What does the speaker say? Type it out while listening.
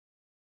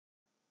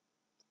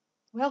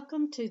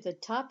Welcome to the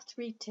top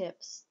 3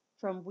 tips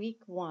from week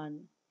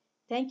 1.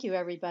 Thank you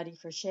everybody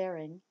for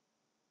sharing.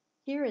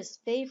 Here is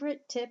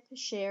favorite tip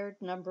shared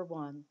number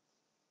 1.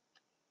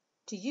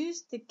 To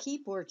use the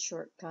keyboard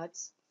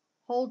shortcuts,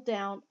 hold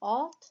down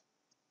Alt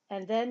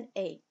and then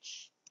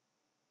H.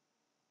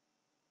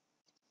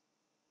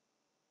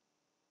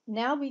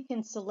 Now we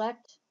can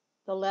select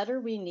the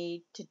letter we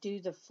need to do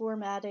the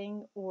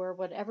formatting or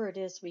whatever it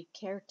is we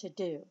care to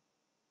do.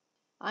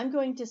 I'm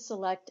going to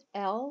select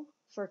L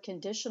for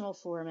conditional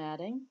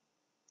formatting,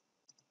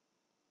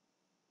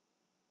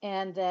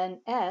 and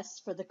then S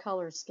for the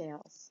color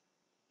scales.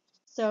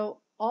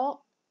 So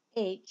Alt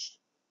H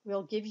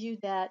will give you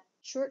that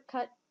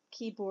shortcut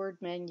keyboard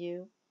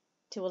menu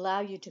to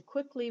allow you to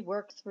quickly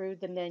work through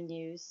the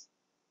menus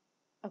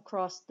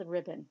across the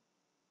ribbon.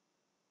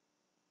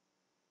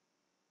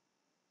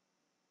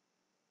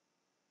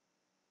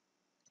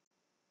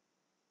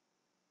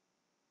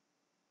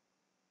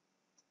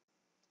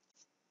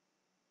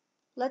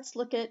 Let's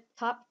look at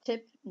top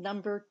tip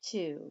number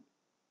 2.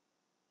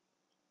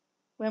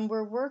 When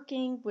we're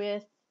working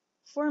with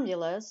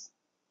formulas,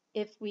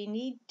 if we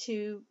need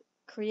to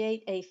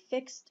create a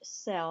fixed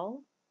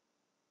cell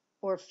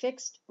or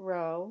fixed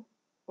row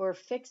or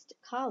fixed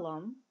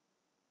column,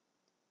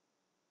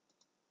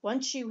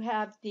 once you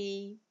have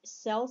the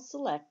cell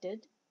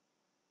selected,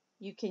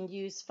 you can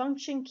use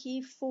function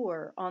key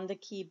 4 on the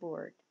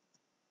keyboard.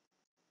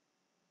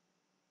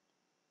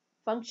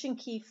 Function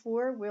key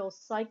 4 will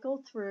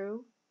cycle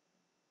through,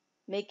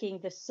 making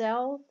the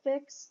cell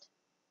fixed,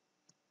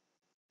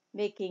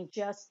 making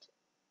just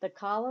the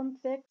column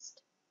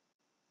fixed,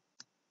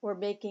 or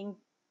making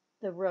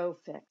the row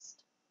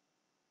fixed.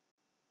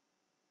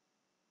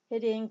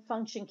 Hitting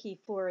function key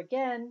 4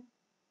 again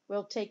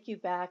will take you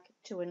back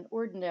to an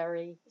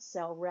ordinary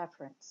cell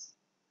reference.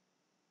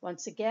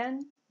 Once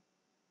again,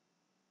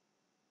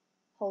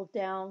 hold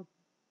down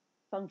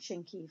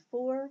function key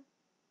 4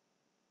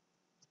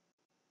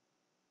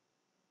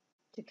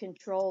 to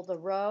control the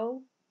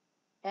row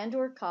and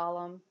or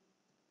column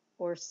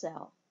or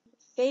cell.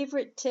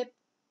 Favorite tip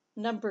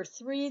number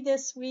 3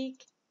 this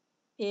week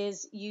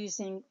is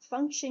using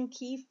function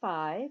key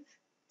 5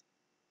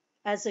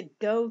 as a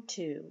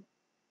go-to.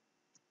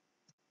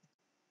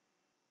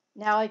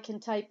 Now I can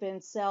type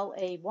in cell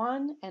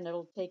A1 and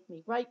it'll take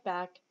me right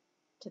back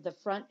to the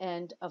front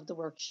end of the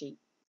worksheet.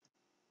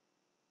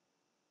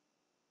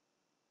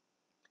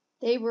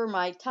 They were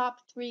my top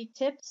 3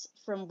 tips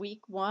from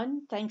week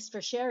 1. Thanks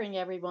for sharing,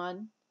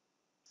 everyone.